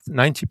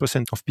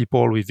90% of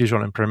people with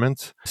visual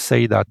impairment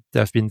say that they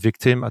have been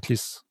victim at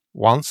least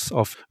once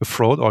of a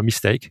fraud or a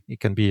mistake. It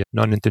can be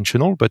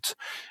non-intentional, but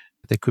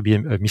there could be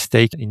a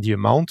mistake in the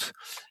amount,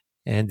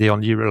 and they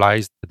only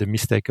realized the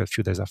mistake a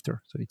few days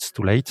after. So it's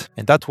too late.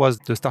 And that was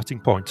the starting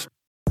point.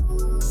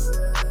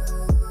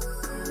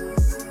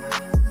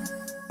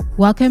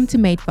 Welcome to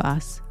Made for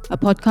Us, a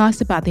podcast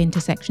about the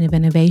intersection of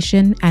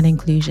innovation and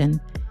inclusion.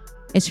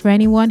 It's for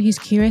anyone who's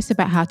curious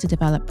about how to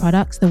develop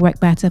products that work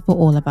better for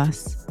all of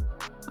us.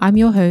 I'm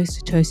your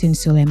host, Tosin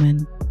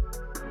Suleiman.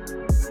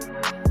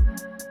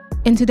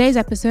 In today's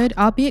episode,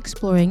 I'll be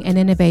exploring an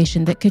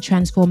innovation that could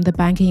transform the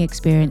banking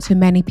experience for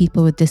many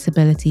people with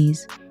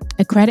disabilities,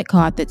 a credit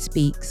card that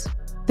speaks.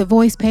 The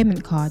voice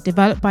payment card,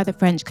 developed by the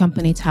French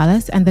company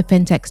Thales and the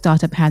fintech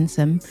startup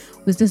Handsome,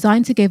 was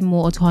designed to give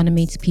more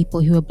autonomy to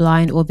people who are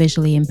blind or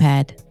visually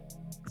impaired.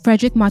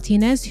 Frederic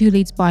Martinez, who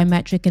leads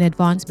biometric and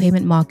advanced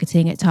payment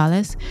marketing at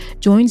Thales,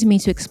 joins me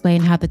to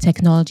explain how the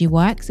technology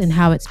works and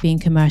how it's being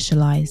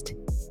commercialized.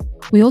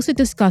 We also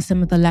discuss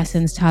some of the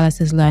lessons Thales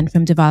has learned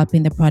from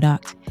developing the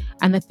product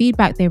and the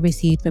feedback they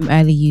received from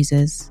early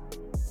users.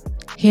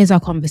 Here's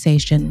our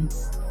conversation.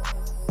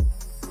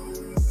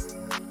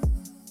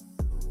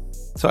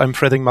 So I'm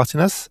Frederic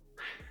Martinez.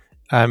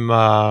 I'm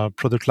a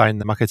product line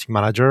marketing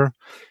manager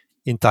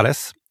in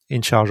Thales,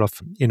 in charge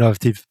of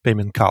innovative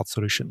payment card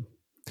solution.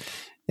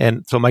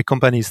 And so my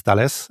company is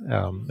Thales.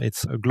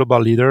 It's a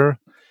global leader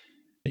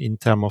in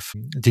terms of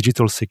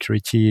digital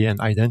security and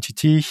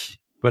identity,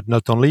 but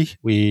not only.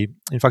 We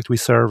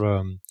serve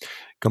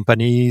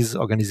companies,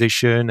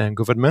 organizations, and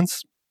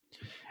governments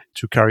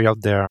to carry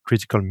out their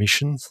critical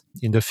missions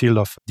in the field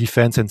of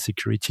defense and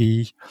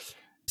security,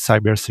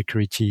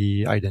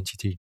 cybersecurity,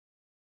 identity.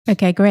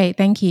 Okay, great.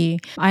 Thank you.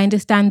 I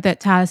understand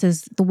that Thales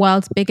is the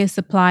world's biggest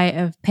supplier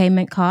of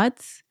payment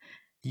cards.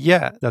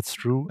 Yeah, that's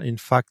true. In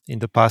fact, in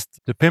the past,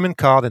 the payment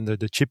card and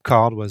the chip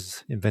card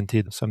was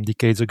invented some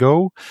decades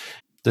ago.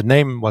 The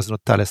name was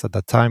not Thales at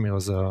that time. It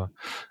was a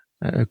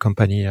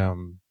company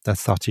that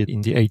started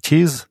in the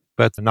 80s.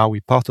 But now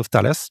we're part of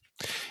Thales,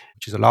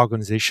 which is a large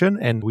organization.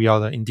 And we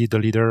are indeed the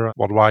leader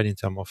worldwide in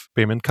terms of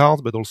payment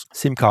cards, but also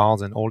SIM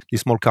cards and all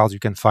these small cards you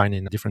can find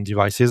in different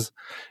devices,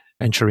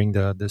 ensuring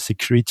the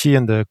security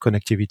and the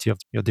connectivity of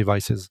your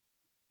devices.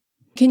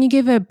 Can you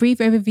give a brief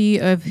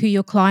overview of who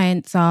your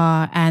clients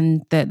are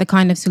and the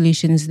kind of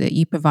solutions that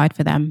you provide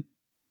for them?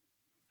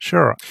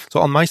 Sure. So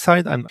on my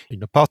side, I'm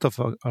in a part of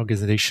an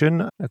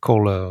organization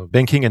called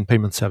Banking and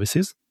Payment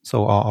Services.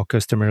 So our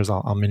customers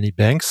are mainly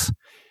banks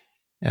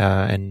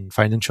and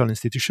financial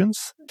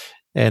institutions.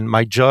 And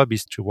my job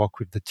is to work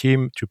with the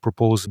team to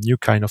propose new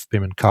kind of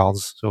payment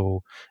cards.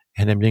 So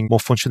enabling more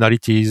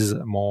functionalities,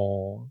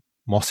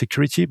 more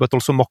security, but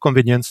also more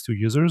convenience to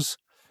users.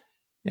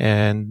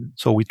 And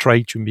so we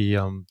try to be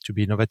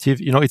innovative.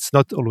 It's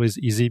not always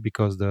easy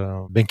because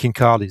the banking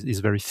card is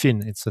very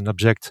thin. It's an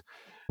object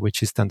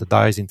which is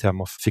standardized in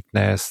terms of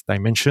thickness,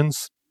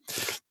 dimensions.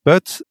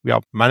 But we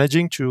are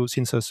managing to,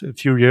 since a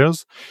few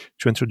years,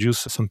 to introduce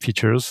some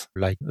features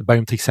like a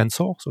biometric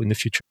sensor. So in the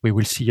future, we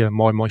will see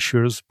more and more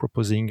issuers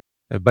proposing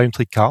a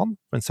biometric card,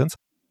 for instance.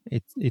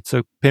 It's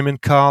a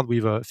payment card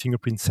with a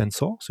fingerprint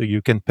sensor. So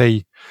you can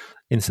pay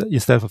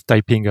instead of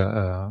typing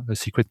a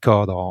secret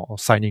code or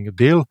signing a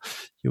bill,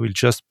 you will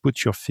just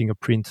put your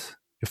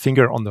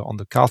finger on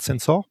the card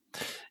sensor,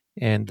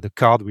 and the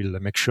card will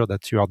make sure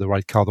that you are the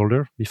right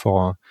cardholder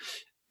before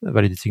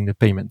validating the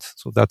payment.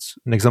 So that's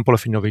an example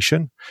of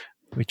innovation,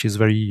 which is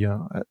very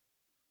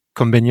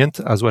convenient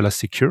as well as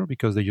secure,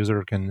 because the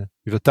user can,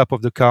 with a tap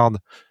of the card,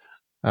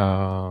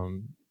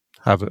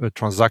 have a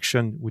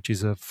transaction which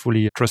is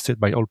fully trusted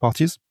by all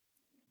parties.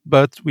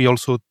 But we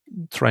also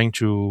trying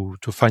to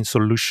find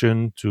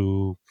solution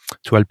to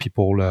help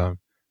people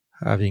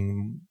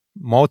having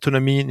more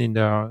autonomy in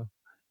their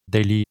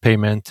daily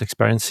payment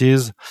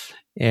experiences,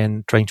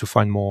 and trying to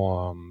find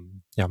more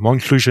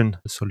inclusion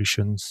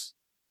solutions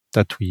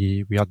that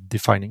we are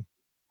defining.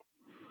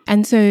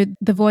 And so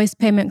the voice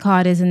payment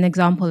card is an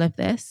example of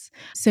this.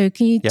 So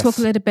can you talk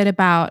a little bit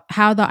about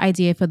how the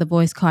idea for the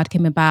voice card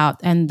came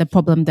about and the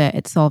problem that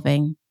it's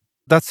solving?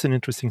 That's an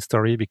interesting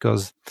story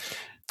because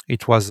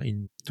it was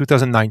in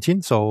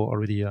 2019, so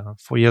already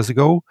 4 years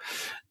ago.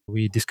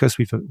 We discussed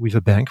with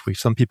a bank, with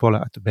some people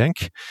at the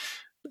bank,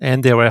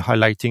 and they were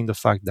highlighting the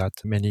fact that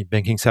many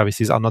banking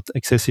services are not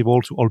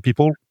accessible to all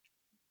people.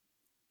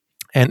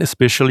 And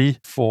especially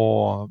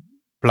for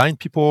blind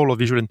people or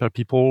visually impaired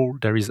people,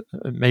 there is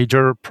a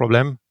major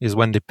problem is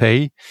when they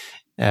pay,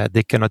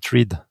 they cannot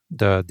read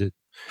the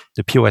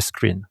POS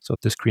screen, so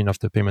the screen of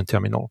the payment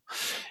terminal.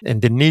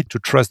 And they need to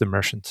trust the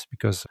merchant,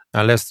 because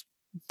unless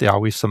they are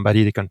with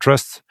somebody they can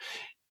trust,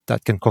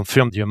 that can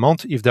confirm the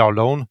amount. If they are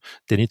alone,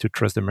 they need to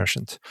trust the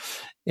merchant.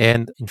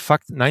 And in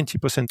fact,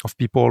 90% of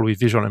people with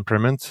visual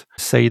impairment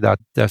say that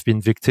they have been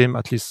victim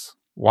at least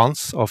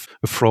once of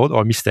a fraud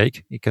or a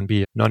mistake. It can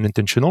be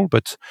non-intentional,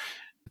 but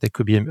there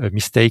could be a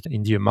mistake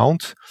in the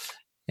amount,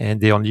 and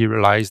they only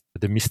realized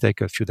the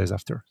mistake a few days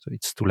after. So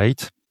it's too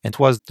late. And it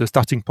was the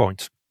starting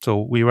point.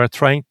 So we were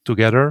trying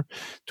together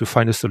to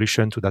find a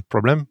solution to that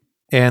problem.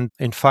 And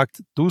in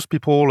fact, those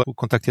people who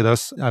contacted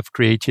us have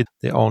created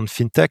their own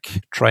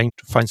fintech, trying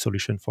to find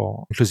solution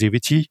for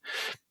inclusivity.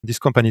 This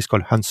company is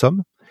called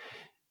Handsome.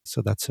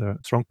 So that's a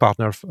strong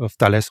partner of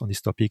Thales on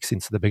this topic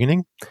since the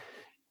beginning.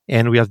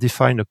 And we have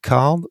defined a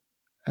card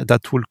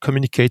that will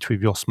communicate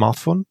with your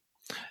smartphone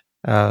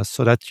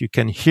so that you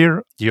can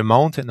hear the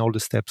amount and all the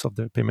steps of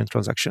the payment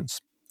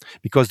transactions.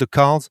 Because the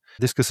card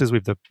discusses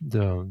with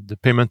the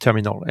payment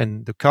terminal,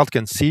 and the card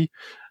can see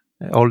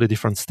all the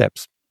different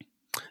steps.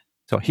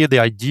 So here the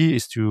idea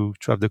is to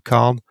have the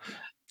card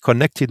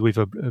connected with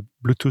a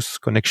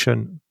Bluetooth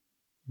connection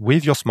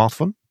with your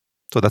smartphone.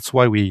 So that's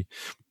why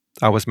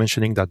I was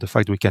mentioning that the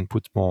fact we can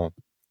put more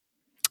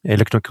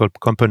electrical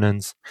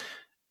components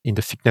in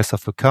the thickness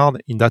of a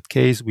card. In that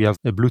case, we have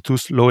a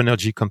Bluetooth low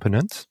energy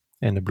component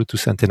and a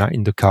Bluetooth antenna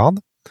in the card.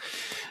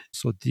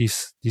 So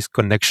this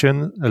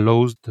connection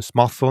allows the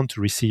smartphone to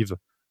receive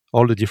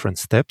all the different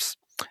steps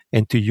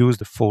and to use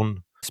the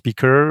phone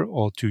speaker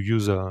or to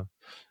use a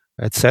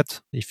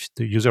headset if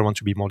the user wants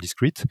to be more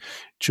discreet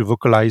to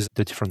vocalize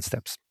the different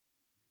steps.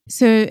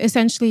 So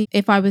essentially,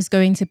 if I was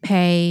going to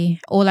pay,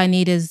 all I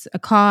need is a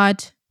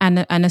card and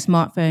a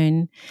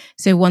smartphone.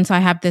 So once I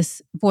have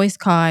this voice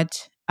card,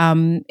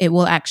 it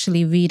will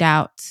actually read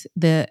out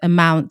the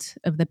amount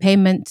of the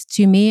payment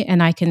to me,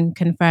 and I can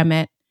confirm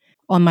it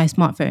on my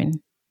smartphone.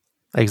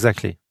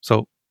 Exactly.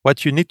 So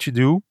what you need to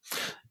do,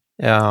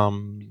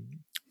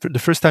 the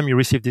first time you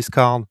receive this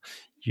card,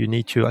 you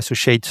need to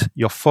associate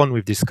your phone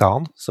with this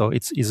card. So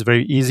it's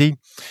very easy.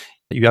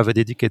 You have a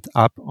dedicated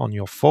app on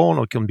your phone,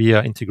 or it can be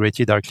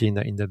integrated directly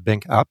in the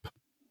bank app.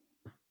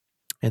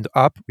 And the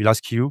app will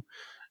ask you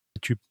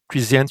to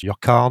present your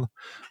card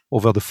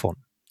over the phone.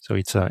 So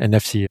it's an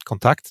NFC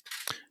contact.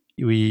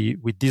 We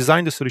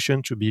designed the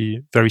solution to be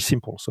very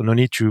simple. So no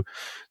need to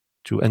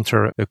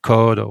enter a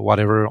code or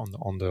whatever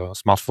on the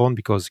smartphone,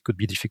 because it could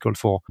be difficult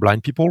for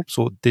blind people.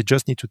 So they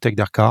just need to take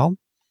their card,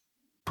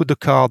 put the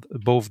card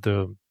above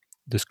the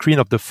screen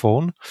of the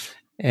phone,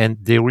 and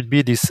there will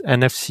be this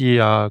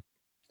NFC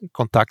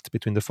contact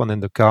between the phone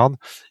and the card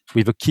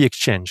with a key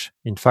exchange.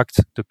 In fact,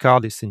 the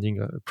card is sending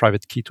a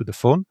private key to the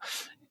phone,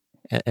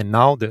 and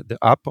now the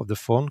app of the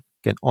phone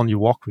can only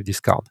work with this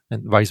card,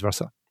 and vice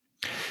versa.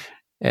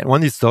 And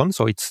when it's done,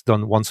 so it's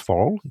done once for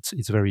all,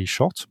 it's very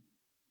short.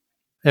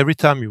 Every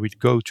time you will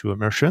go to a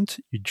merchant,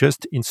 you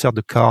just insert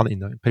the card in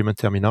the payment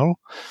terminal.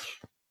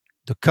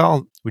 The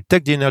card will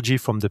take the energy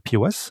from the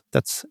POS.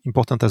 That's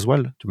important as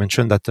well to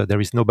mention that there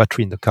is no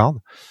battery in the card.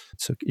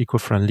 It's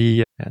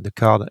eco-friendly. The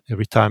card,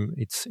 every time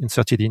it's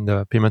inserted in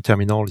the payment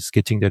terminal, is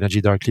getting the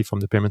energy directly from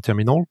the payment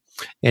terminal.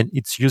 And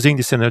it's using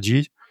this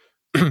energy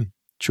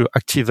to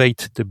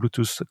activate the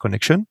Bluetooth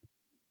connection,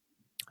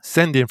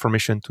 send the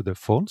information to the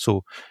phone.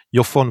 So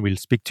your phone will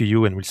speak to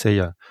you and will say,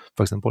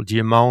 for example, the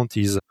amount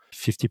is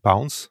 50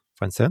 pounds,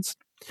 for instance.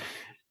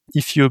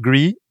 If you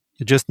agree,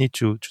 you just need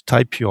to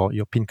type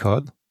your PIN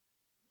code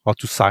or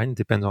to sign,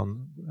 depending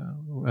on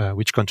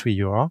which country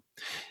you are.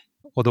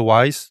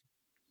 Otherwise,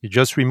 you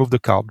just remove the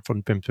card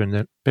from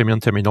the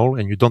payment terminal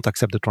and you don't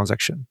accept the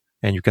transaction.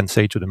 And you can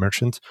say to the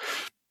merchant,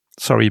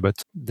 sorry,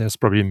 but there's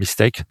probably a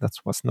mistake. That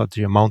was not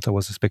the amount I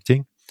was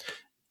expecting.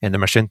 And the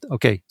merchant,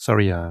 okay,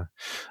 sorry,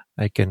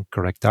 I can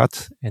correct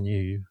that. And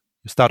you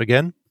start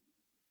again.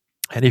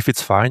 And if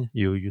it's fine,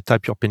 you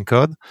type your PIN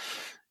code.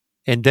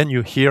 And then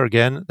you hear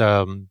again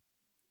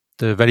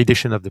the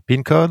validation of the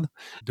PIN code,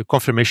 the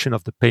confirmation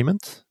of the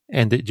payment,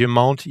 and the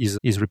amount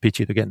is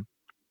repeated again.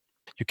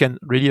 You can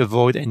really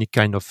avoid any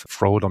kind of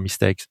fraud or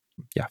mistakes.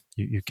 Yeah,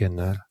 you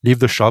can leave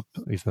the shop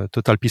with a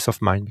total peace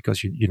of mind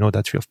because you know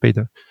that you have paid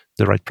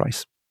the right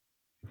price.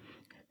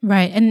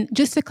 Right. And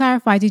just to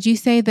clarify, did you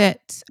say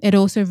that it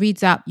also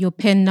reads out your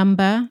PIN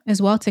number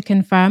as well to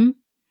confirm?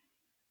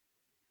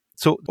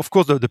 So, of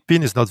course, the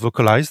PIN is not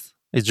vocalized.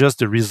 It's just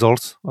the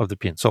result of the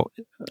PIN. So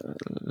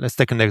let's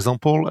take an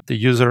example. The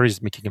user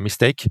is making a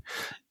mistake.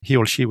 He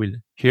or she will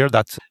hear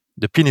that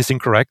the PIN is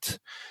incorrect.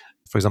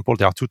 For example,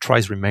 there are 2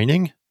 tries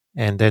remaining,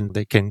 and then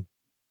they can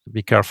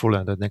be careful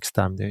the next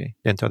time they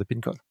enter the PIN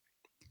code.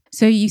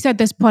 So you said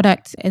this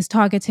product is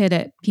targeted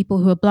at people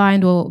who are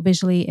blind or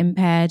visually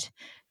impaired.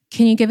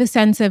 Can you give a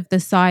sense of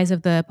the size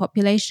of the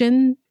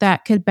population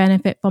that could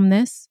benefit from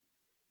this?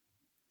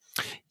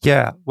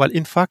 Yeah, well,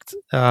 in fact,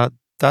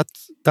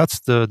 that's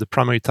the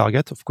primary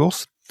target, of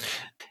course.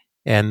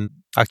 And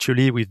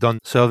actually, we've done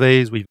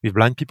surveys with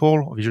blind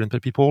people or visually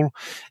impaired people.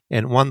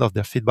 And one of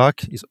their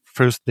feedback is,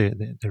 first, they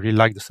really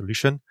like the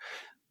solution,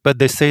 but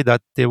they say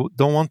that they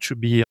don't want to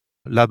be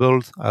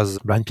labeled as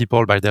blind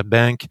people by their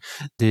bank.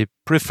 They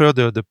prefer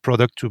the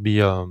product to be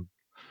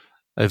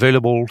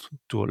available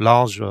to a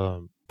large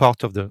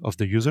part of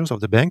the users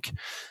of the bank,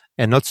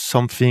 and not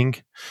something,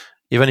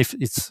 even if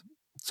it's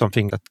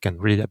something that can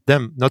really help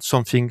them, not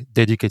something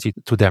dedicated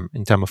to them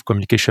in terms of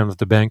communication with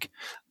the bank.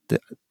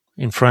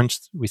 In French,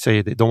 we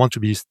say they don't want to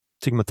be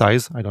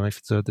stigmatized. I don't know if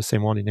it's the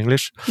same one in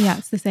English. Yeah,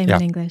 it's the same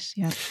in English.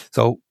 Yeah.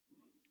 So,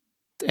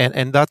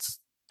 and that's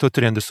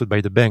totally understood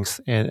by the banks.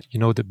 And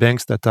the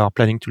banks that are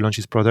planning to launch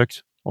this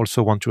product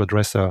also want to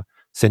address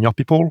senior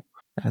people,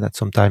 and that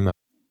sometimes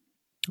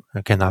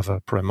can have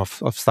a problem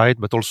of sight,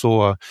 but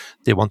also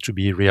they want to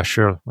be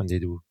reassured when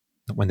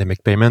they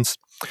make payments.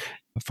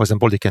 For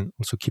example, they can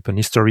also keep an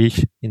history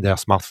in their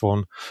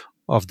smartphone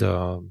of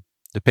the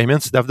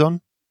payments they've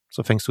done.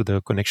 So thanks to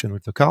the connection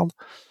with the card.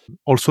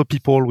 Also,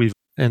 people with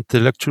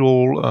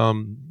intellectual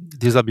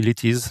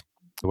disabilities,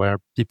 where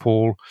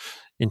people,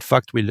 in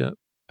fact, will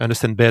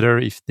understand better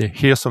if they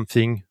hear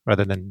something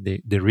rather than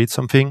they read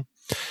something.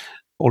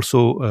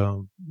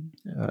 Also,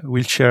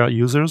 wheelchair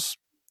users.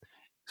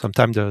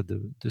 Sometimes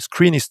the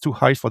screen is too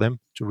high for them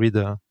to read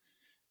the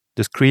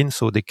screen,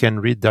 so they can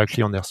read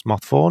directly on their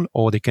smartphone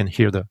or they can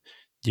hear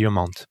the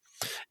amount.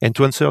 And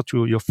to answer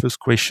to your first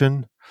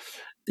question,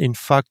 in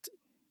fact,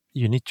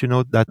 you need to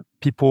know that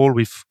people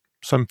with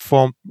some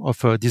form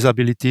of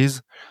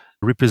disabilities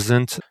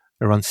represent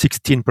around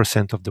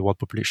 16% of the world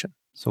population.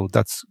 So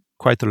that's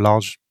quite a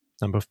large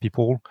number of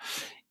people.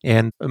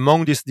 And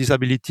among these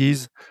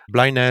disabilities,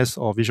 blindness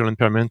or visual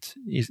impairment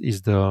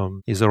is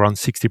around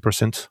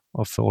 60%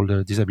 of all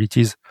the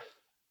disabilities.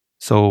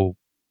 So,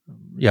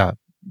 yeah,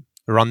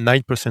 around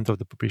 9% of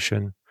the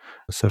population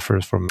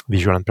suffers from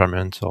visual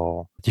impairment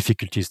or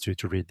difficulties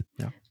to read.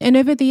 Yeah. And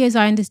over the years,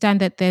 I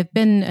understand that there have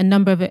been a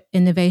number of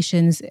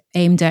innovations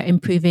aimed at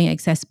improving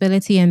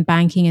accessibility in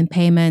banking and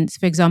payments.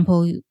 For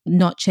example,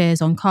 notches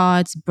on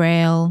cards,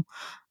 braille,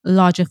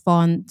 larger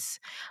fonts.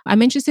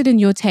 I'm interested in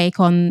your take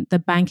on the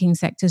banking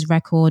sector's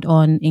record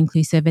on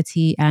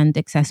inclusivity and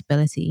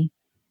accessibility.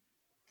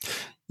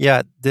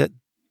 Yeah, there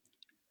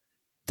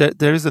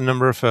is a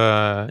number of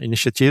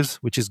initiatives,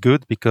 which is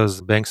good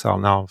because banks are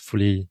now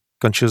fully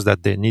conscious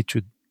that they need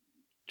to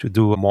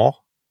do more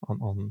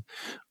on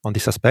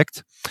this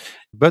aspect.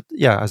 But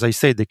yeah, as I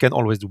said, they can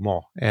always do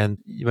more. And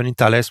even in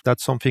Thales,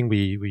 that's something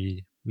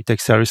we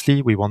take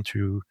seriously. We want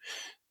to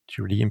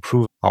really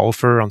improve our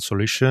offer and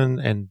solution.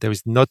 And there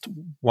is not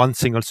one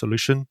single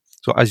solution.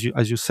 So as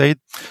you said,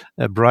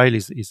 Braille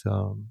is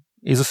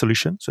a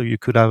solution. So you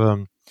could have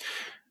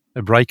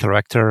a Braille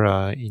character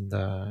in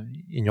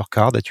your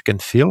card that you can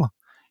fill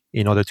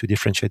in order to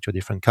differentiate your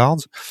different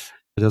cards.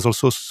 There's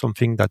also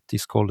something that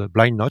is called a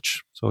blind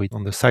notch. So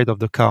on the side of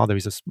the card, there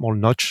is a small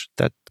notch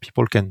that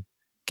people can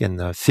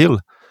fill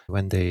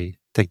when they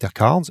take their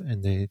cards,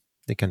 and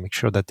they can make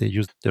sure that they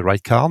use the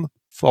right card.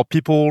 For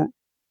people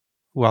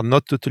who are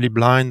not totally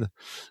blind,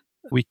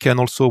 we can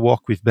also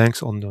work with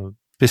banks on the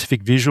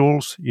specific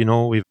visuals,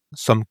 with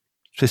some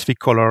specific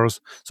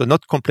colors. So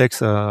not complex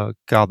card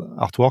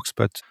artworks,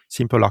 but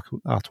simple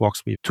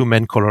artworks with two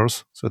main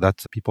colors so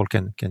that people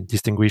can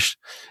distinguish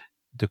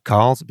the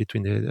cards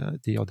between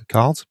the other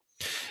cards.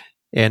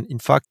 And in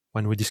fact,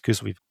 when we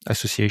discuss with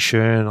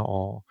association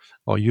or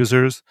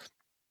users,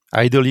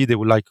 ideally they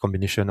would like a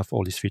combination of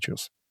all these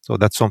features. So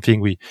that's something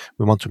we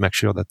want to make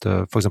sure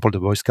that, for example, the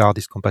voice card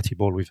is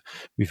compatible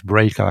with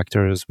Braille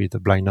characters, with the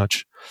blind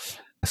notch,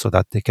 so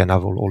that they can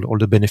have all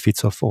the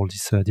benefits of all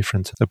these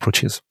different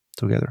approaches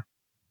together.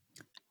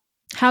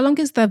 How long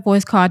has the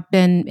voice card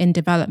been in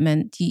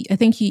development? I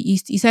think you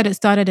said it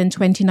started in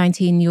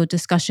 2019, your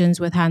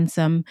discussions with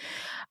Handsome.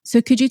 So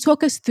could you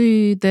talk us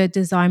through the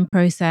design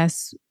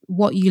process,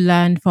 what you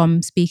learned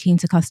from speaking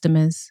to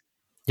customers?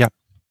 Yeah,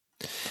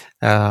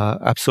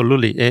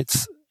 absolutely.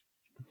 It's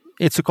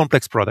a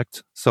complex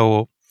product.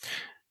 So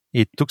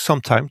it took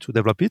some time to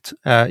develop it.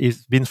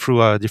 It's been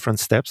through different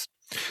steps.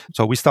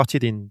 So we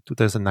started in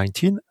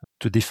 2019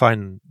 to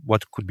define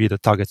what could be the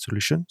target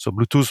solution. So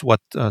Bluetooth was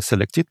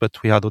selected,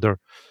 but we had other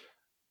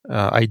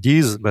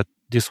ideas. But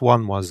this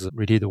one was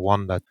really the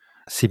one that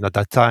seemed at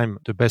that time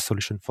the best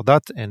solution for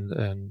that.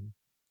 And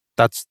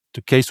that's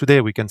the case today.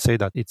 We can say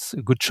that it's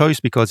a good choice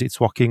because it's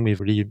working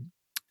with really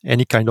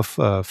any kind of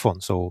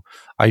phone. So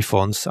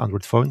iPhones,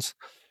 Android phones.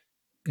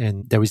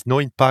 And there is no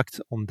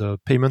impact on the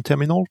payment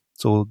terminal.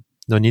 So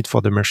no need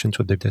for the merchant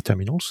to update their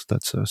terminals.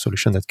 That's a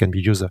solution that can be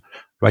used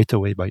right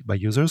away by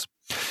users.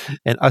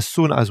 And as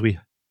soon as we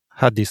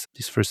had this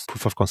first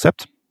proof of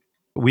concept,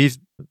 we've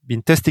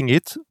been testing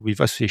it with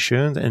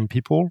associations and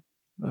people,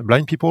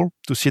 blind people,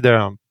 to see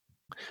their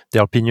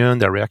opinion,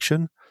 their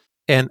reaction.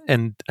 And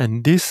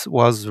this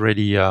was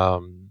really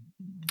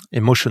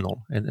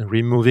emotional and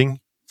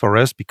removing for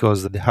us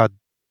because they had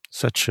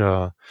such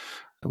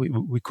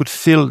we could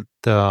feel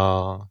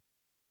the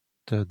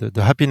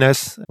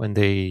happiness when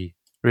they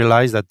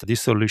realized that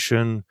this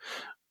solution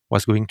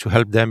was going to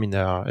help them in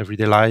their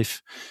everyday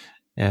life,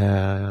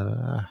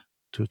 to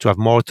have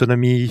more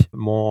autonomy,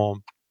 more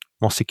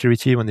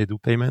security when they do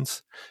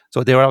payments.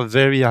 So they were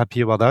very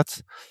happy about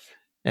that.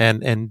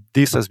 And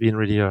this has been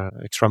really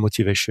extra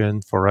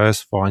motivation for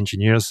us, for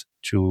engineers,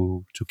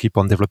 to keep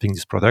on developing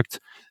this product.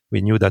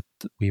 We knew that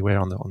we were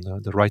on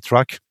the right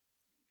track.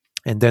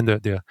 And then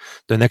the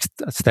next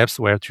steps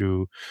were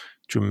to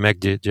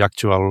make the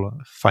actual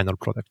final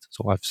product.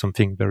 So I have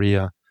something very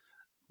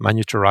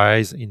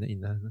miniaturized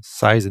in the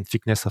size and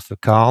thickness of the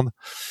card.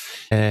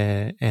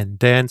 And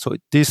then, so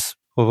this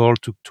overall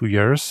took 2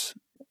 years.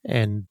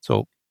 And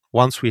so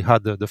once we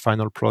had the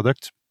final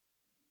product,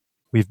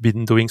 we've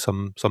been doing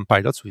some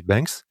pilots with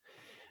banks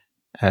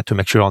to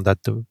make sure that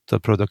the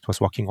product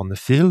was working on the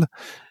field.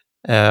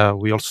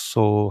 We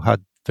also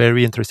had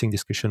very interesting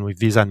discussion with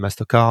Visa and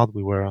MasterCard.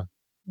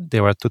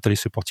 They were totally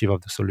supportive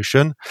of the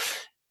solution,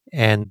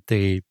 and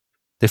they've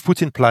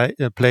put in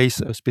place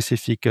a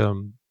specific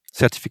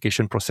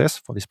certification process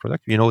for this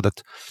product. You know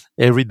that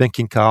every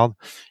banking card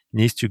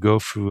needs to go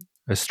through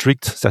a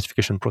strict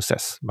certification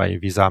process by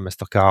Visa,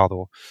 MasterCard,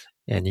 or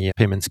any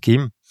payment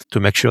scheme to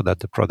make sure that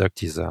the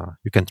product is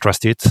you can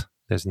trust it.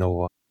 There's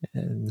no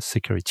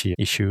security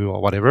issue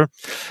or whatever.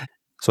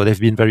 So they've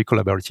been very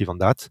collaborative on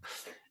that.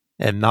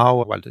 And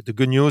now, well, the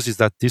good news is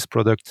that this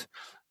product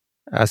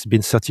has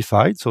been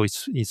certified, so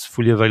it's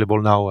fully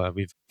available now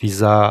with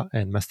Visa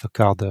and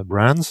MasterCard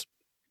brands.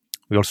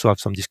 We also have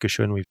some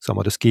discussion with some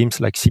other schemes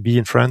like CB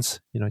in France.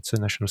 It's a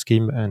national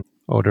scheme, and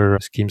other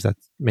schemes that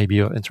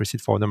maybe are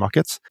interested for other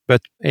markets.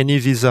 But any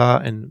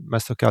Visa and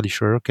MasterCard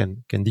issuer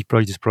can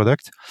deploy this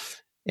product.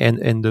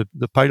 And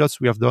the pilots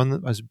we have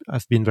done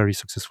have been very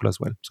successful as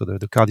well. So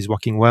the card is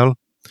working well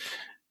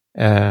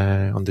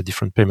on the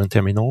different payment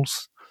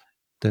terminals.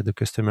 The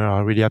customer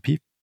are really happy.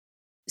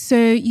 So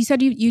you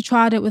said you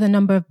tried it with a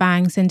number of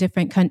banks in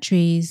different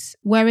countries.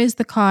 Where is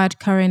the card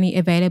currently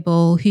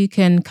available? Who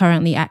can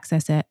currently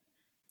access it?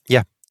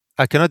 Yeah,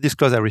 I cannot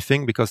disclose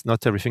everything because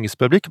not everything is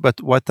public.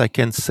 But what I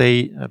can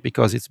say,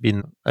 because it's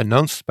been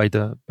announced by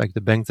the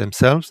banks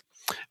themselves,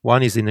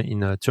 one is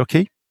in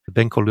Turkey, a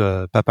bank called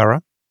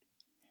Papara.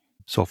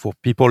 So for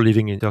people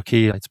living in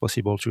Turkey, it's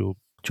possible to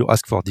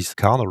ask for this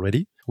card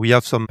already. We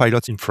have some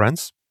pilots in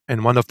France,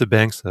 and one of the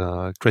banks,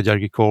 Crédit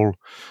Agricole,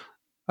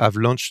 have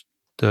launched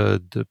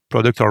the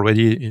product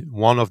already in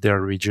one of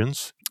their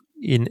regions.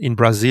 In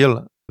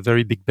Brazil, a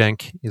very big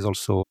bank is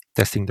also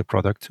testing the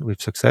product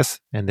with success,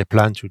 and they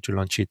plan to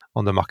launch it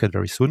on the market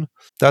very soon.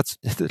 That's,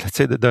 let's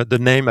say, the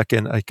name I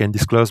can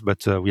disclose,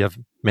 but we have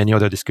many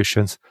other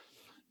discussions,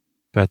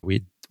 but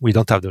we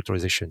don't have the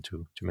authorization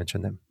to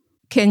mention them.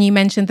 Can you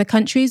mention the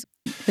countries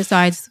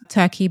besides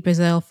Turkey,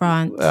 Brazil,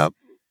 France?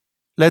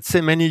 Let's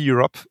say many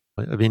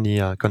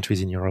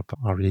countries in Europe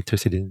are really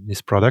interested in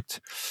this product.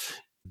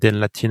 Then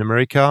Latin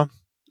America.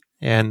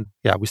 And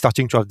yeah, we're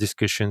starting to have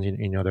discussions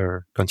in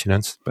other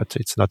continents, but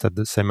it's not at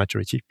the same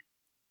maturity.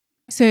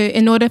 So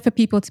in order for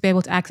people to be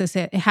able to access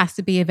it, it has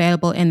to be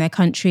available in their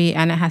country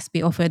and it has to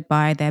be offered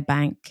by their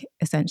bank,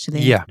 essentially.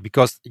 Yeah,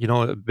 because,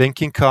 a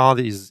banking card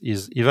is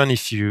even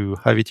if you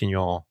have it in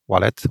your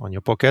wallet, on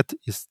your pocket,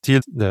 is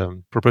still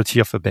the property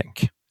of a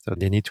bank. So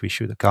they need to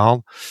issue the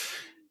card.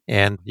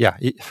 And yeah,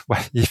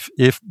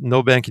 if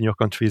no bank in your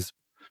country is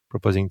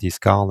proposing this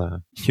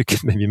card, you can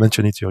maybe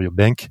mention it to your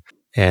bank,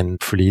 and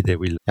hopefully they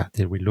will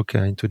look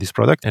into this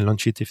product and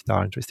launch it if they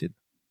are interested.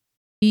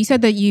 You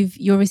said that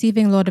you're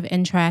receiving a lot of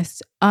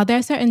interest. Are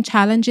there certain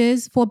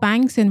challenges for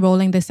banks in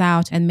rolling this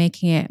out and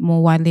making it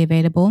more widely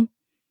available?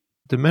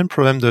 The main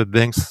problem the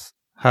banks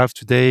have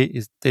today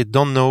is they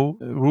don't know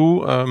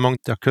who among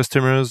their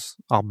customers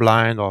are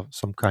blind or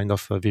some kind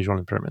of visual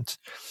impairment,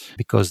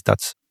 because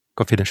that's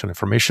confidential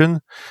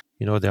information.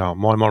 There are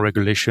more and more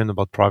regulation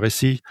about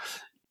privacy.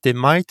 They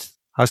might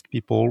ask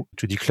people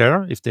to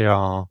declare if they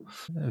are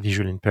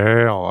visually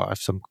impaired or have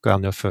some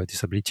kind of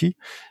disability.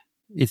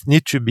 It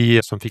needs to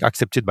be something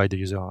accepted by the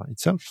user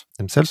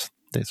themselves,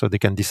 so they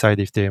can decide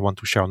if they want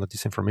to share or not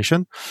this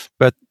information.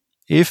 But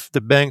if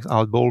the banks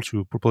are able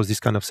to propose this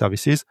kind of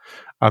services,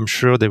 I'm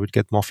sure they would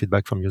get more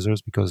feedback from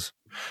users, because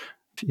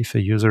if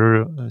a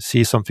user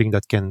sees something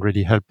that can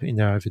really help in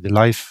their everyday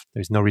life,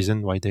 there's no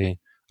reason why they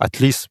at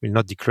least will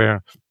not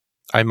declare,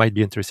 I might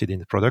be interested in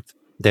the product.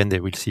 Then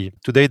they will see.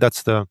 Today,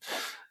 that's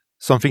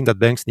something that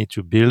banks need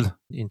to build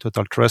in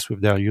total trust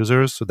with their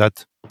users, so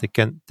that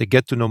they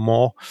get to know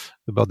more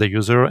about the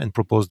user and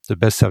propose the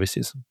best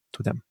services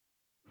to them.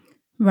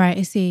 Right,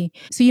 I see.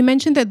 So you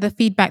mentioned that the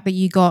feedback that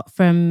you got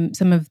from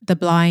some of the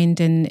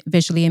blind and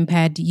visually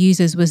impaired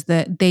users was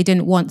that they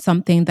didn't want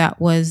something that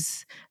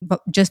was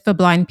just for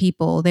blind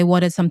people. They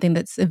wanted something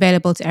that's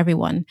available to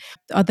everyone.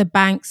 Are the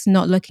banks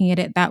not looking at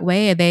it that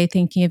way? Are they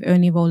thinking of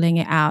only rolling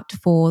it out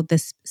for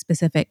this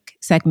specific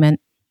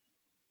segment?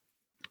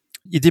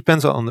 It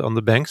depends on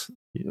the banks.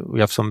 We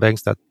have some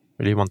banks that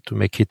really want to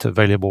make it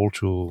available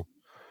to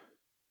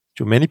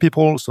many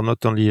people, so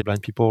not only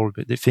blind people,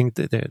 but they think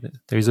that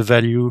there is a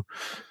value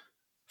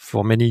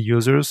for many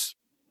users.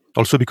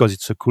 Also because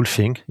it's a cool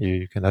thing.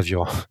 You can have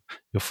your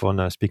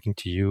phone speaking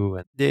to you.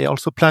 And they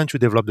also plan to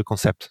develop the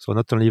concept. So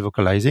not only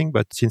vocalizing,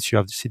 but since you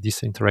have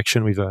this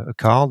interaction with a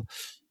card,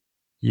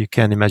 you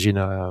can imagine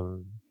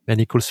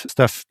many cool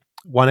stuff.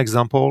 One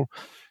example,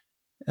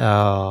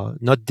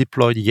 not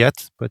deployed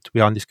yet, but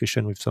we are in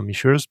discussion with some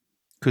issuers,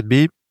 could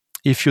be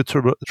if you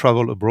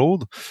travel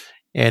abroad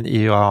and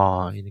you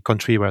are in a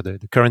country where the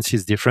currency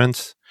is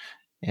different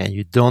and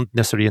you don't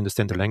necessarily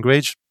understand the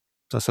language.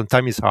 So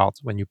sometimes it's hard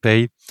when you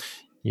pay.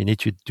 You need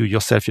to do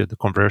yourself the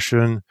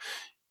conversion.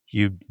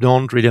 You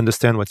don't really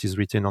understand what is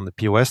written on the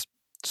POS.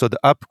 So the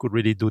app could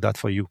really do that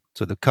for you.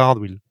 So the card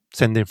will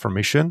send the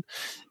information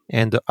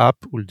and the app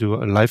will do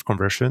a live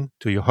conversion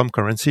to your home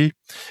currency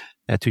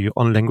and to your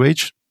own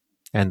language.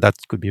 And that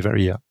could be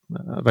very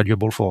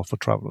valuable for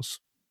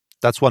travelers.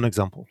 That's one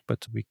example.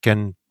 But we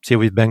can see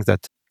with banks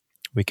that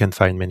we can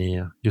find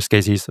many use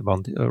cases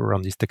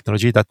around this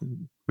technology that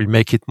will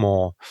make it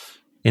more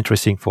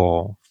interesting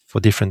for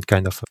different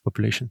kind of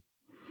population.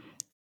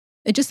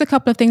 Just a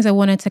couple of things I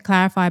wanted to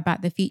clarify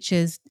about the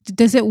features.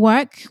 Does it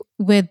work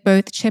with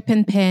both chip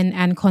and pin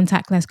and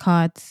contactless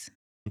cards?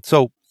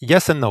 So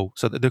yes and no.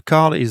 So the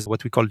card is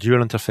what we call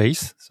dual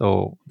interface.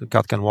 So the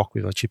card can work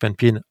with a chip and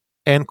pin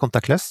and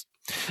contactless,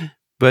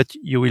 but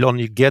you will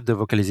only get the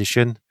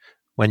vocalization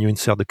when you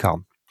insert the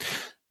card.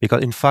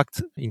 Because in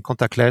fact, in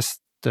contactless,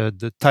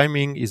 the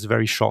timing is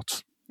very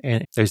short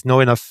and there's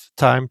no enough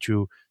time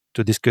to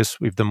discuss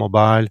with the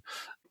mobile,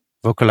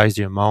 vocalize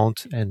the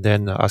amount, and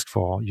then ask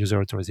for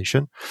user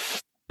authorization.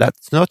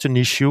 That's not an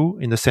issue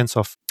in the sense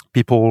of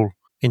people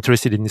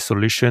interested in this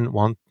solution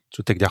want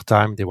to take their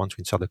time. They want to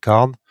insert the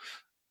card,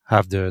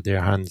 have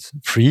their hands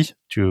free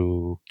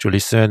to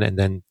listen, and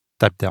then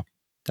type their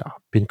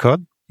PIN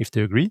code if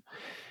they agree.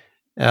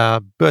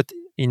 But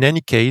in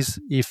any case,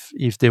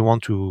 if they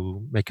want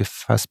to make a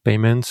fast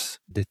payment,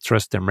 they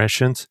trust their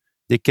merchant,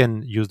 they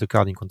can use the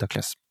card in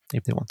contactless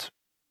if they want.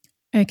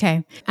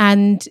 Okay.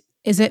 And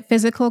is it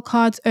physical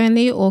cards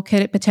only, or could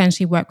it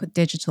potentially work with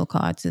digital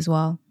cards as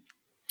well?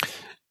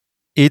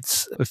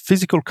 It's a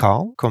physical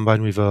card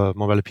combined with a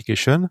mobile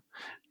application.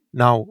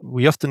 Now,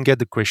 we often get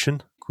the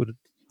question, could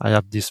I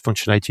have this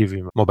functionality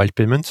with mobile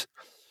payment?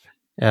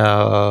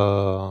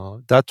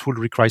 That will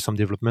require some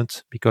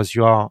development because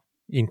you are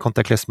in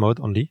contactless mode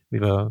only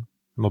with a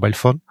mobile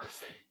phone.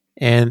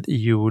 And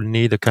you will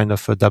need a kind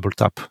of a double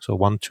tap. So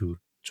one to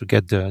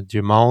get the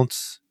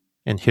amount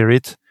and hear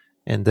it,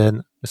 and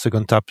then a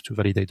second tap to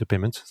validate the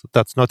payment. So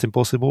that's not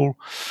impossible,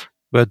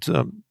 but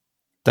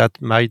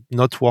that might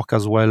not work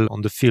as well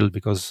on the field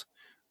because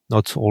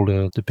not all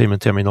the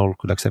payment terminal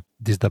could accept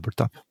this double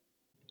tap.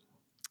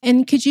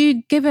 And could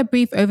you give a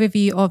brief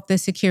overview of the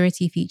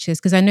security features?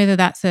 Because I know that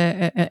that's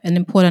an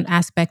important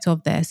aspect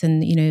of this,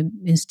 and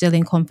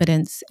instilling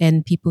confidence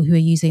in people who are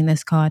using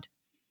this card.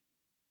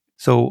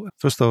 So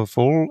first of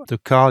all, the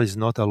card is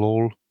not at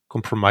all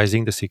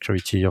compromising the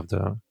security of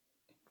the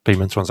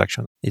payment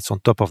transaction. It's on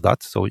top of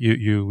that. So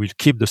you will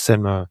keep the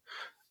same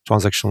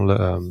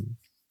transactional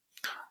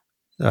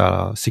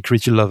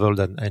security level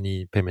than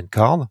any payment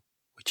card,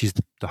 which is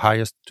the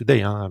highest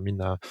today. I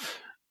mean,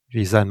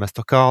 Visa and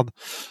MasterCard,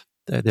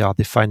 they are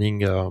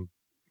defining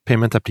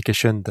payment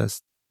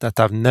applications that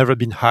have never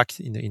been hacked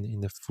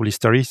in the full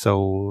history.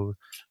 So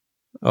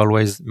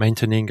always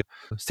maintaining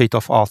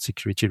state-of-art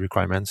security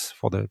requirements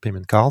for the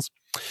payment cards.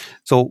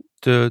 So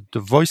the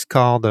voice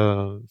card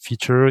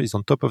feature is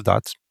on top of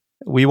that.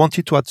 We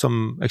wanted to add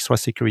some extra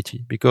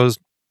security because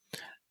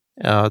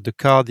the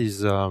card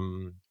is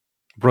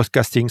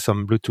broadcasting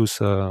some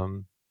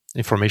Bluetooth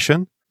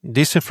information.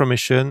 This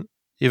information,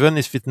 even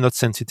if it's not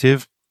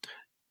sensitive,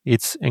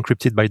 it's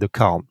encrypted by the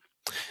card.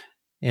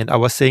 And I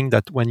was saying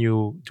that when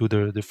you do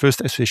the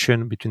first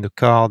association between the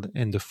card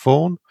and the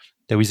phone,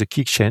 there is a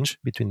key exchange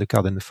between the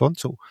card and the phone.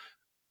 So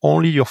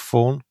only your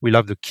phone will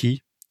have the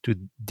key to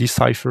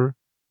decipher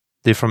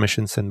the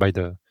information sent by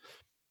the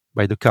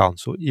card.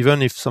 So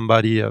even if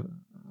somebody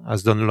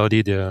has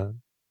downloaded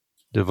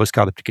the voice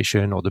card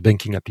application or the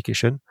banking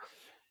application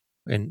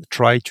and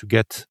try to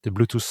get the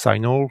Bluetooth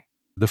signal,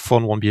 the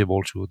phone won't be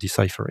able to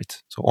decipher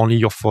it. So only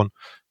your phone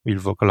will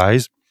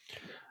vocalize.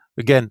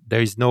 Again,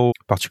 there is no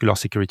particular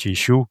security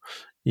issue.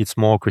 It's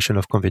more a question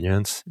of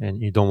convenience, and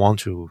you don't want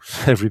to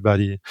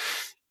everybody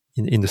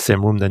in the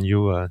same room than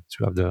you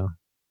to have the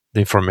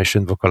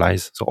information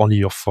vocalized. So only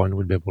your phone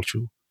will be able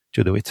to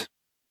do it.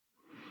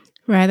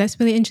 Right, that's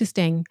really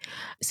interesting.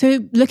 So,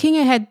 looking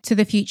ahead to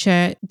the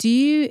future, do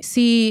you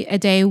see a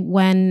day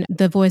when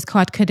the voice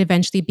card could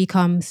eventually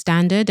become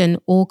standard and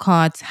all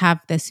cards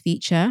have this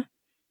feature?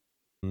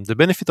 The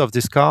benefit of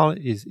this card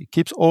is it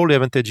keeps all the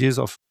advantages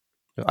of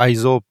the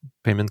ISO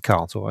payment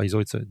card. So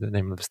ISO is the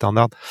name of the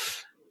standard.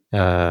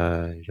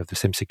 You have the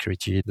same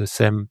security,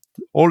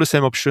 all the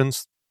same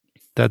options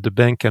that the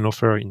bank can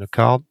offer in a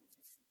card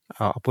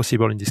are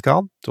possible in this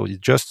card. So it's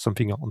just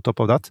something on top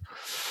of that.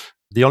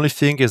 The only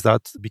thing is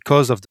that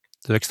because of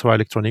the extra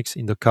electronics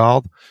in the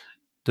card,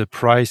 the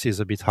price is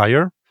a bit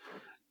higher.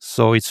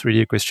 So it's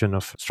really a question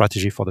of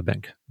strategy for the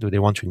bank. Do they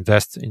want to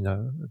invest in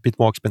a bit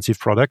more expensive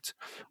product,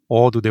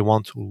 or do they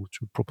want to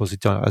propose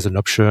it as an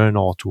option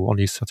or to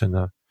only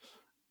certain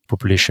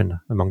population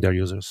among their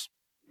users?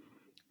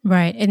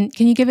 Right. And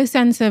can you give a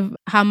sense of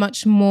how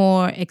much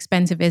more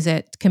expensive is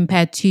it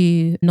compared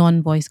to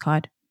non-voice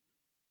card?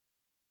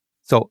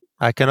 So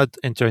I cannot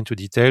enter into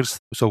details.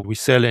 So we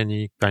sell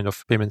any kind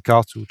of payment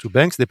card to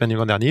banks depending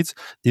on their needs.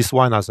 This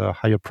one has a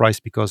higher price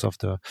because of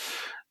the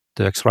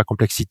extra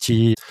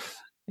complexity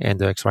and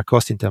the extra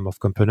cost in terms of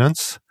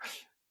components.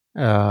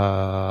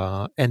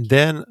 And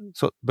then,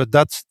 but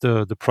that's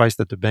the price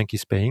that the bank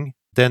is paying.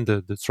 Then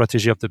the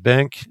strategy of the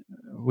bank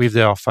with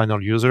their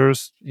final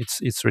users,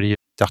 it's really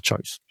their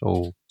choice.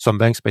 So some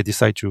banks may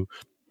decide to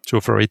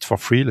offer it for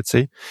free, let's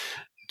say,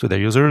 to their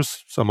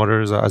users. Some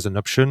others as an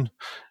option.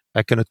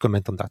 I cannot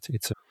comment on that.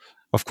 It's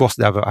of course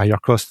they have a higher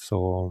cost,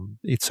 so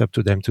it's up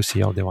to them to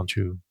see how they want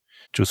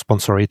to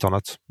sponsor it or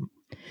not.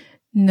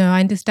 No, I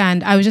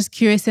understand. I was just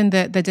curious in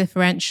the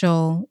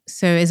differential.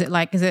 So is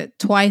it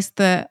twice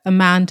the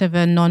amount of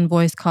a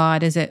non-voice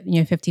card? Is it,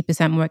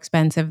 50% more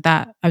expensive?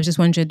 That I was just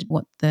wondered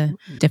what the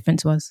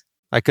difference was.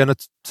 I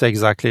cannot say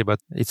exactly, but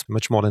it's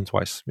much more than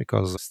twice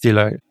because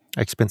still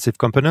expensive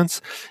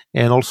components,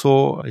 and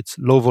also it's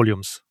low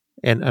volumes.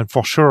 And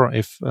for sure,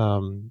 if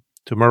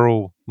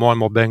tomorrow more and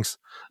more banks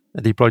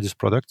deploy this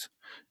product,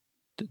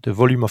 the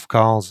volume of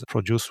cars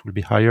produced will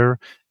be higher,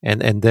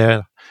 and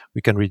there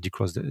we can really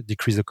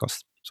decrease the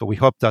cost. So we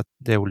hope that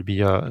there will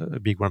be a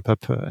big ramp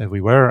up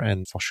everywhere,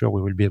 and for sure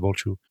we will be able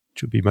to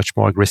be much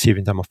more aggressive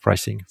in terms of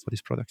pricing for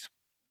this product.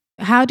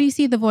 How do you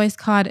see the voice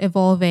card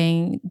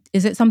evolving?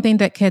 Is it something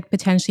that could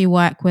potentially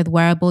work with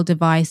wearable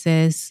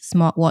devices,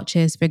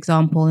 smartwatches, for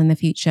example, in the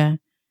future?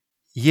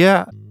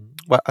 Yeah.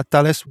 Well, at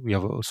Thales, we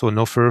have also an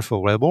offer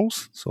for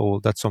wearables. So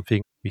that's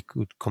something we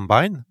could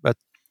combine. But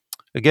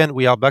again,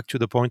 we are back to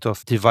the point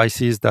of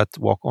devices that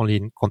work only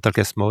in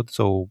contactless mode.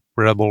 So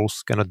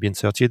wearables cannot be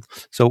inserted.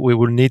 So we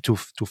will need to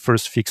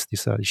first fix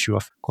this issue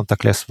of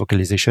contactless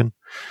vocalization,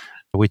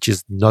 which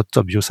is not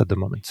obvious at the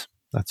moment.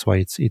 That's why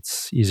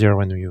it's easier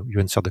when you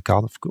insert the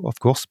card, of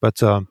course. But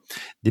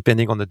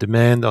depending on the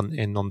demand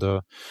and on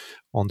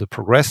the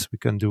progress we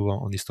can do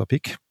on this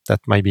topic, that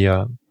might be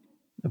a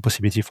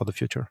possibility for the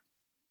future.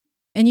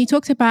 And you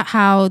talked about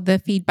how the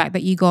feedback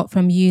that you got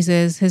from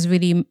users has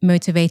really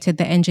motivated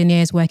the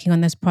engineers working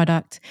on this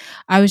product.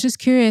 I was just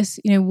curious,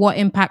 what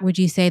impact would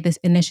you say this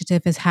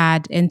initiative has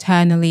had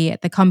internally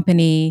at the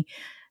company?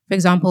 For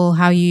example,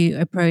 how you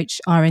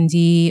approach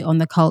R&D on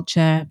the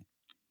culture.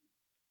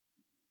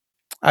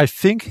 I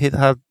think it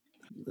had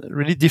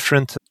really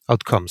different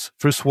outcomes.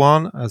 First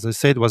one, as I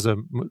said, was a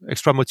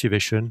extra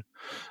motivation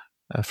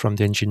from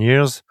the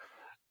engineers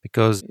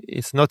because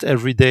it's not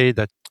every day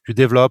that you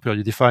develop or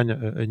you define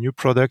a new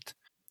product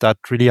that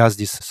really has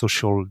this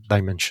social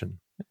dimension.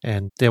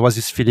 And there was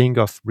this feeling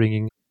of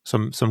bringing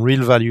some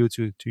real value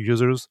to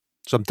users.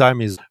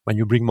 Sometimes is when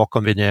you bring more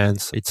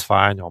convenience, it's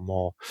fine, or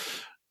more,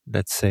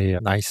 let's say,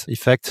 a nice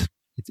effect.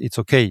 It's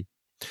okay,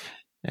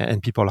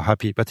 and people are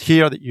happy. But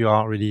here you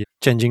are really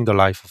changing the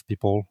life of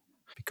people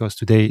because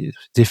today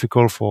it's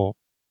difficult for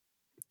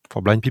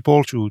blind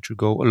people to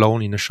go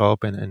alone in a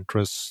shop and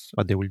trust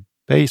what they will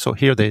pay. So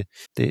here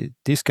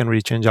this can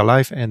really change their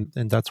life, and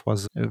that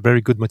was a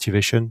very good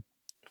motivation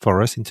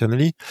for us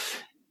internally.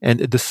 And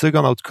the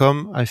second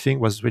outcome, I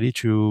think, was really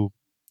to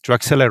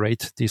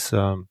accelerate this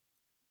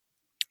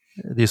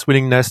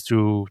willingness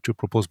to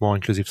propose more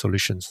inclusive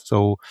solutions.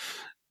 So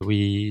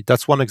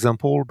that's one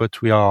example,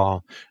 but we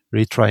are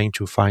really trying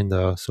to find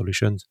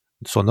solutions.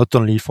 So not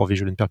only for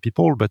visually impaired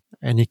people, but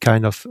any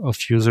kind of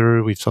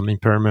user with some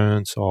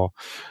impairments or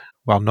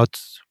well, not.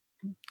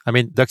 I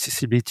mean, the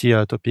accessibility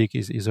topic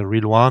is a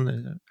real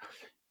one,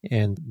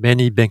 and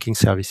many banking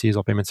services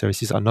or payment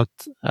services are not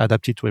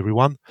adapted to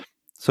everyone.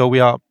 So we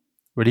are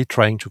really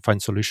trying to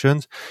find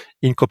solutions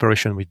in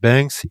cooperation with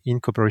banks, in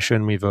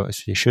cooperation with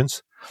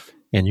associations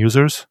and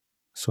users,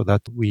 so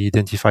that we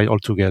identify all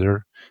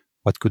together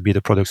what could be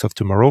the products of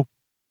tomorrow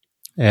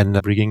and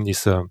bringing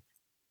this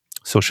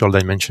social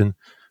dimension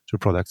to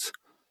products,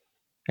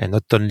 and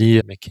not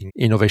only making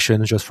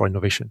innovation just for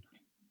innovation,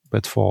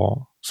 but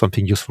for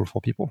something useful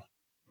for people.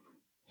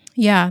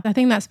 Yeah, I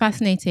think that's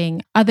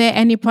fascinating. Are there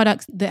any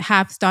products that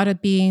have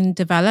started being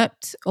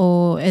developed,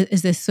 or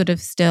is this sort of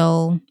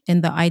still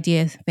in the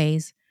idea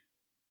phase?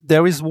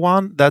 There is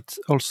one that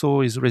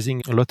also is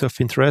raising a lot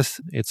of interest.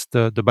 It's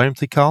the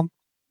biometric card,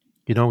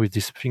 with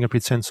this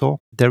fingerprint sensor.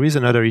 There is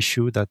another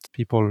issue that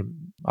people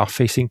are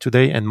facing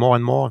today, and more,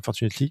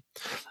 unfortunately,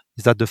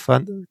 is that the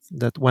fact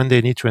that when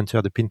they need to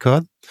enter the PIN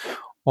code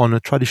on a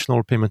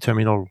traditional payment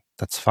terminal,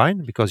 that's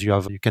fine because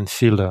you can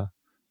feel the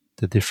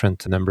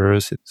different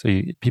numbers.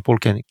 So people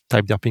can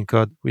type their PIN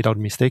code without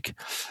mistake.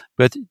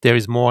 But there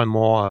is more and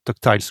more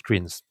tactile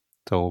screens.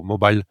 So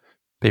mobile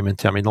payment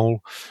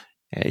terminal,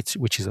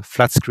 which is a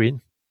flat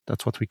screen.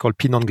 That's what we call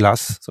PIN on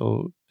glass.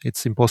 So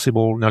it's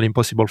nearly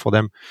impossible for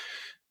them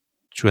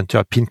to enter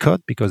a PIN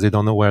code because they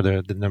don't know where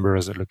the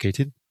numbers are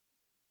located.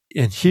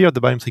 And here, the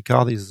biometric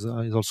card is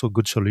also a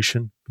good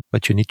solution.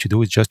 What you need to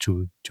do is just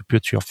to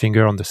put your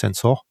finger on the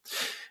sensor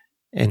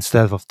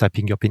instead of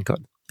typing your PIN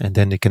code. And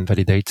then they can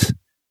validate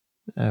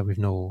with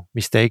no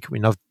mistake,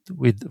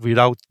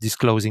 without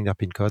disclosing their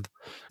PIN code.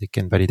 They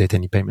can validate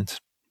any payment.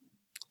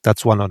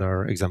 That's one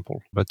other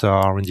example. But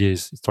R&D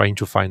is trying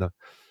to find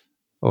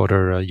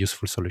other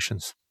useful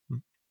solutions.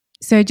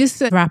 So, just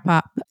to wrap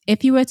up,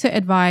 if you were to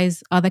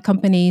advise other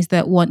companies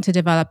that want to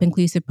develop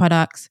inclusive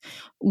products,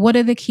 what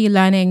are the key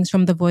learnings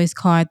from the voice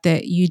card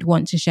that you'd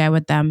want to share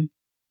with them?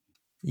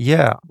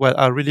 Yeah, well,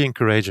 I really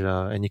encourage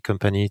any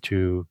company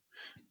to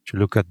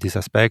look at these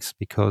aspects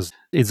because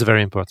it's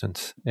very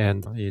important,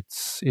 and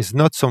it's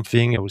not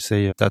something I would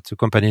say that the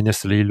company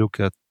necessarily look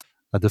at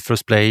the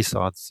first place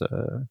or at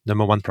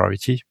number one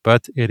priority,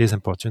 but it is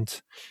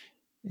important.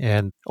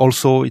 And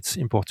also, it's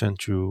important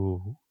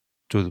to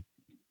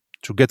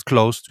to get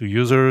close to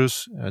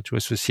users, to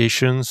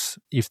associations,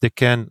 if they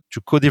can,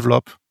 to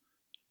co-develop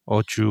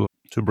or to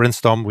to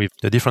brainstorm with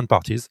the different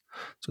parties.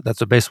 So that's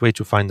the best way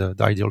to find the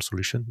ideal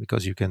solution,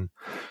 because you can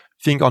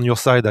think on your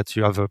side that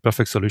you have a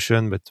perfect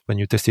solution, but when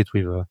you test it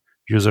with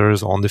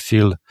users or on the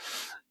field,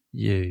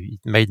 it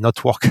may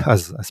not work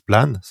as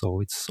planned.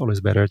 So it's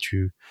always better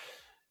to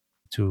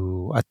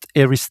at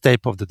every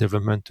step of the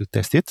development to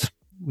test it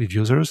with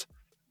users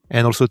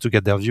and also to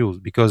get their views,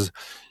 because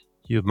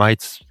you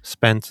might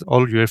spend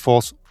all your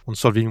efforts on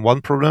solving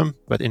one problem,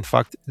 but in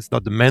fact, it's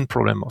not the main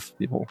problem of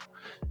people.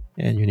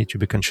 And you need to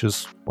be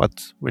conscious what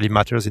really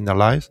matters in their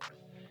lives.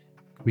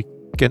 We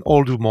can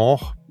all do more,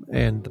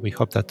 and we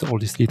hope that all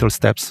these little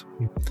steps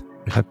will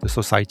help the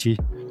society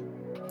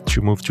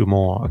to move to a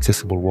more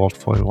accessible world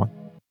for everyone.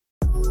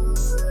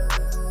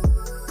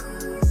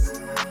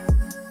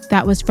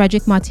 That was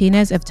Frederick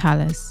Martinez of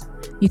Thales.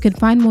 You can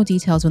find more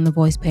details on the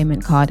voice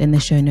payment card in the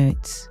show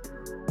notes.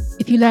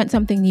 If you learned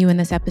something new in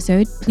this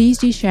episode, please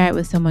do share it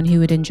with someone who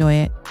would enjoy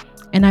it.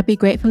 And I'd be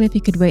grateful if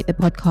you could rate the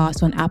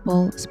podcast on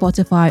Apple,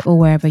 Spotify, or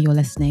wherever you're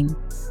listening.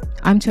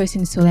 I'm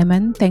Tosin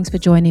Suleiman. Thanks for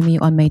joining me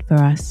on Made for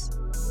Us.